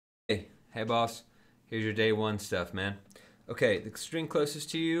Hey boss, here's your day one stuff, man. Okay, the string closest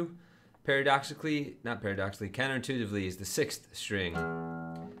to you, counterintuitively, is the 6th string.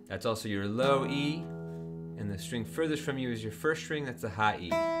 That's also your low E, and the string furthest from you is your first string, that's the high E.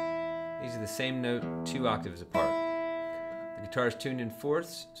 These are the same note 2 octaves apart. The guitar is tuned in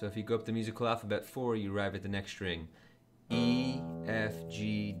fourths, so if you go up the musical alphabet 4, you arrive at the next string. E, F,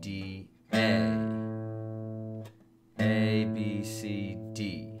 G, D, A. A, B, C,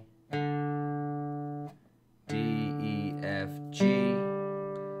 D. D, E, F, G.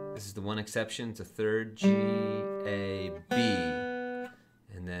 This is the one exception. It's a third. G, A, B.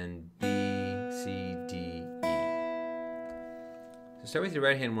 And then B, C, D, E. So start with your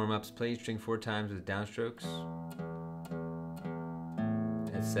right hand warm-ups. Play each string 4 times with downstrokes,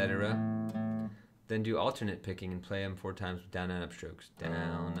 etc. Then do alternate picking and play them 4 times with down and up strokes.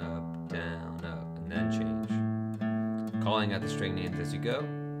 Down, up, and then change. Calling out the string names as you go.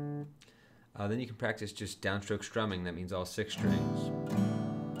 Then you can practice just downstroke strumming. That means all 6 strings.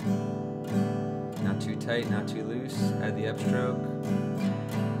 Not too tight, not too loose. Add the upstroke.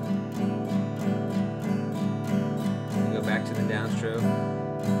 You go back to the downstroke.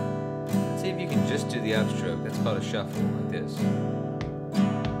 See if you can just do the upstroke. That's called a shuffle, like this.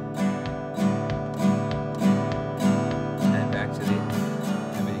 And back to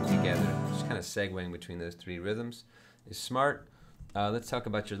everything together. Just kind of segueing between those 3 rhythms is smart. Let's talk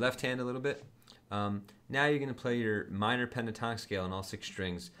about your left hand a little bit. Now you're going to play your minor pentatonic scale on all 6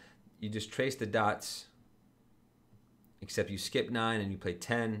 strings. You just trace the dots, except you skip 9 and you play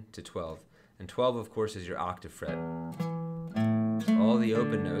 10 to 12. And 12, of course, is your octave fret. So all the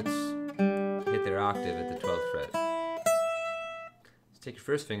open notes hit their octave at the 12th fret. So take your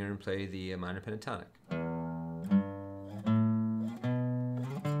first finger and play the minor pentatonic.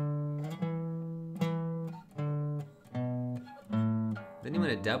 Then you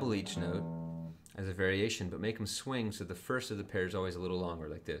want to double each note as a variation, but make them swing so the first of the pair is always a little longer,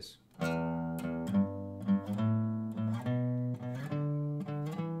 like this. Put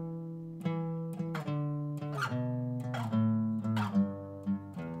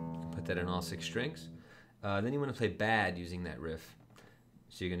that in all 6 strings. Then you want to play bad using that riff.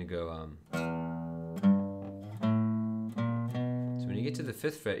 So you're going to go... So when you get to the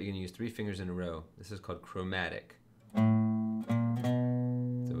 5th fret, you're going to use 3 fingers in a row. This is called chromatic.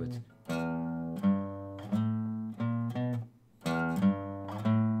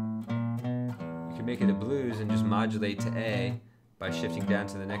 Make it a blues and just modulate to A by shifting down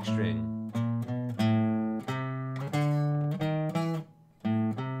to the next string.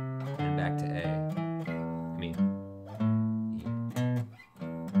 And back to A. E.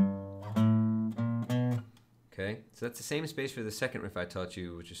 Okay, so that's the same space for the second riff I taught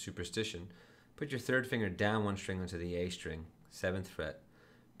you, which is Superstition. Put your 3rd finger down 1 string onto the A string, 7th fret.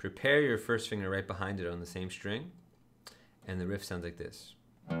 Prepare your first finger right behind it on the same string, and the riff sounds like this.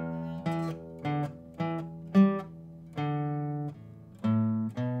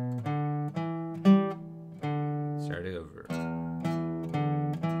 Start it over.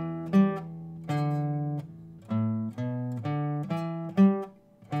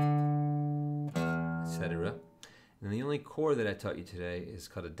 Etc. And the only chord that I taught you today is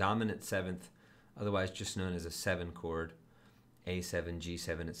called a dominant 7th, otherwise just known as a 7 chord. A7,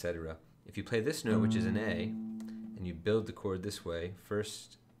 G7, etc. If you play this note, which is an A, and you build the chord this way,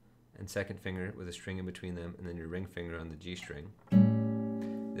 first and second finger with a string in between them, and then your ring finger on the G string.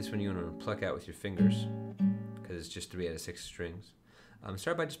 This one you want to pluck out with your fingers, because it's just 3 out of 6 strings.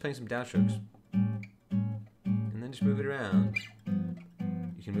 Start by just playing some downstrokes, and then just move it around.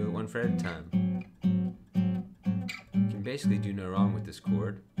 You can move it 1 fret at a time. You can basically do no wrong with this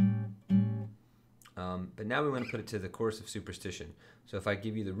chord. But now we want to put it to the chorus of Superstition. So if I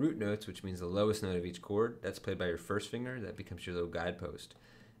give you the root notes, which means the lowest note of each chord, that's played by your first finger. That becomes your little guidepost.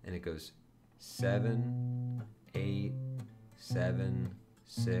 And it goes 7, 8, 7,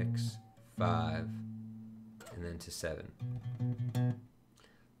 6, 5, and then to 7.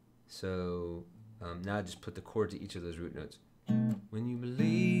 So now I just put the chord to each of those root notes. When you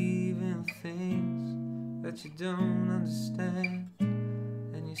believe in things that you don't understand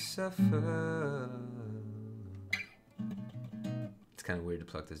and you suffer. It's kind of weird to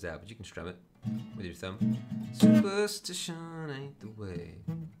pluck this out, but you can strum it with your thumb. Superstition ain't the way.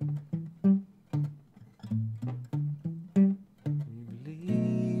 You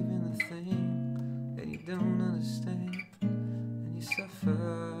believe in the thing that you don't understand, and you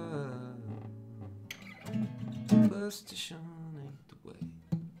suffer. Superstition ain't the way.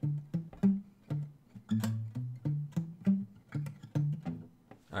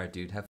 All right, dude. Have